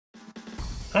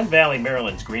Hunt Valley,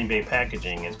 Maryland's Green Bay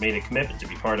Packaging has made a commitment to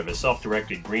be part of a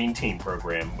self-directed Green Team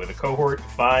program with a cohort of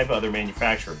 5 other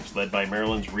manufacturers led by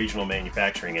Maryland's Regional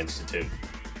Manufacturing Institute.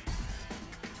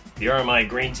 The RMI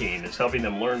Green Team is helping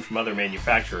them learn from other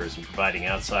manufacturers and providing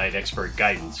outside expert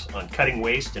guidance on cutting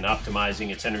waste and optimizing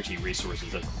its energy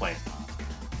resources at the plant.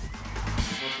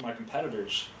 Most of my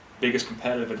competitors' biggest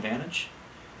competitive advantage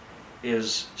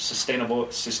is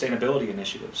sustainability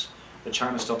initiatives that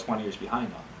China's still 20 years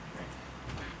behind on.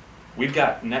 We've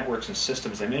got networks and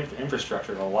systems and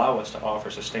infrastructure that allow us to offer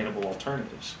sustainable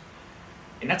alternatives.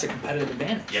 And that's a competitive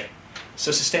advantage. Yep.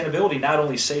 So sustainability not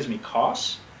only saves me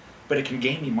costs, but it can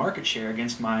gain me market share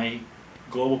against my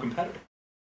global competitor.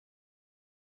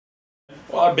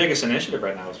 Well, our biggest initiative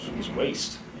right now is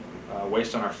waste.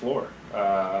 Waste on our floor.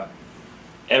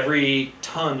 Every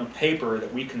ton of paper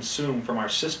that we consume from our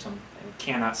system and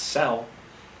cannot sell,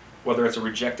 whether it's a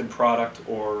rejected product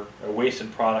or a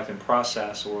wasted product in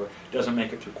process or doesn't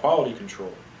make it through quality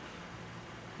control,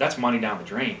 that's money down the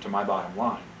drain to my bottom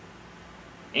line.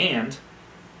 And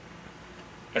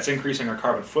that's increasing our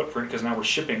carbon footprint because now we're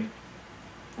shipping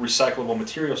recyclable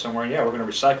material somewhere. Yeah, we're going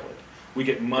to recycle it. We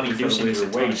get money reducing your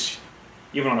waste,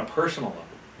 even on a personal level.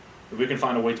 If we can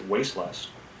find a way to waste less,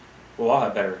 we'll all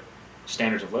have better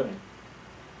standards of living.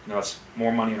 You know, it's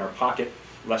more money in our pocket,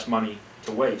 less money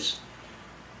to waste.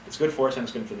 It's good for us and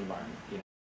it's good for the environment. You know?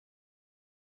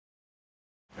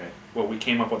 Right. Well, we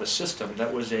came up with a system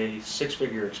that was a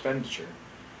 6-figure expenditure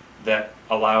that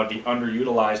allowed the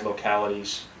underutilized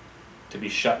localities to be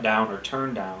shut down or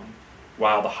turned down,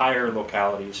 while the higher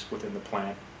localities within the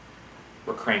plant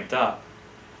were cranked up.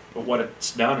 But what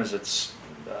it's done is it's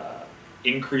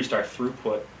increased our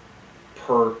throughput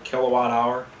per kilowatt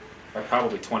hour by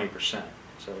probably 20%.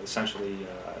 So essentially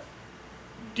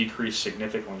decreased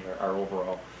significantly our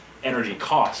overall energy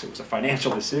costs. It was a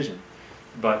financial decision,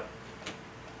 but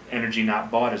energy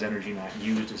not bought is energy not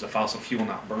used, is a fossil fuel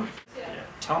not burned. Yeah.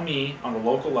 Tell me on the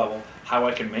local level how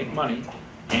I can make money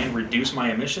and reduce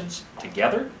my emissions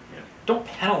together. Yeah. Don't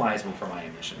penalize me for my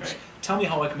emissions. Right. Tell me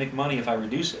how I can make money if I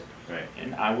reduce it. Right.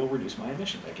 And I will reduce my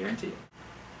emissions, I guarantee it.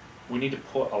 We need to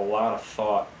put a lot of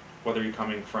thought, whether you're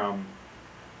coming from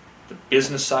the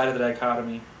business side of the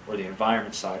dichotomy or the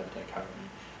environment side of the dichotomy.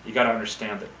 You got to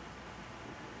understand that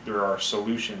there are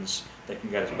solutions that can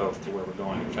get us both to where we're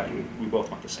going. In fact, we both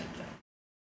want the same thing.